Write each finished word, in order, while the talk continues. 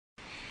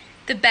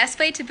The best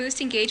way to boost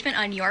engagement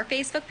on your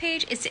Facebook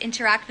page is to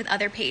interact with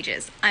other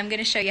pages. I'm going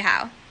to show you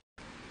how.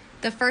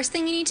 The first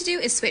thing you need to do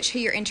is switch who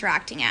you're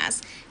interacting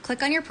as.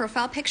 Click on your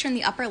profile picture in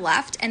the upper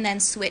left and then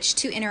switch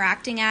to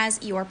interacting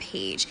as your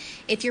page.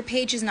 If your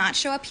page does not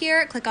show up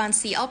here, click on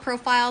See All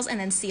Profiles and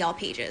then See All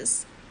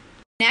Pages.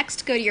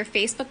 Next, go to your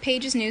Facebook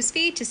page's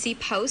newsfeed to see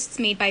posts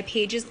made by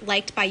pages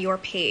liked by your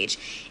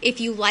page. If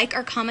you like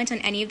or comment on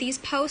any of these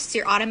posts,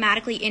 you're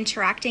automatically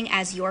interacting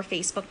as your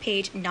Facebook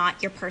page,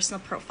 not your personal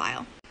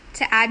profile.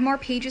 To add more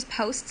pages'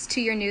 posts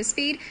to your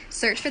newsfeed,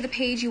 search for the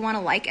page you want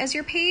to like as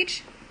your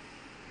page,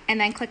 and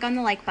then click on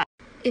the like button.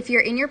 If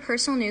you're in your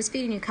personal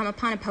newsfeed and you come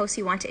upon a post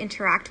you want to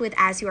interact with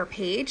as your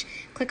page,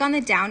 click on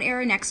the down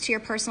arrow next to your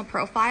personal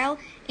profile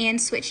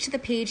and switch to the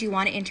page you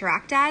want to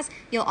interact as.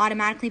 You'll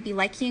automatically be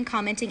liking and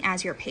commenting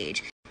as your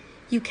page.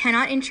 You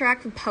cannot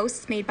interact with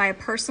posts made by a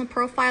personal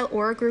profile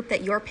or a group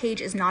that your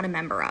page is not a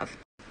member of.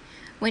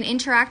 When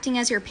interacting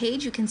as your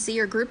page, you can see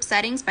your group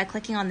settings by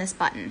clicking on this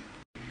button.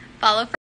 Follow for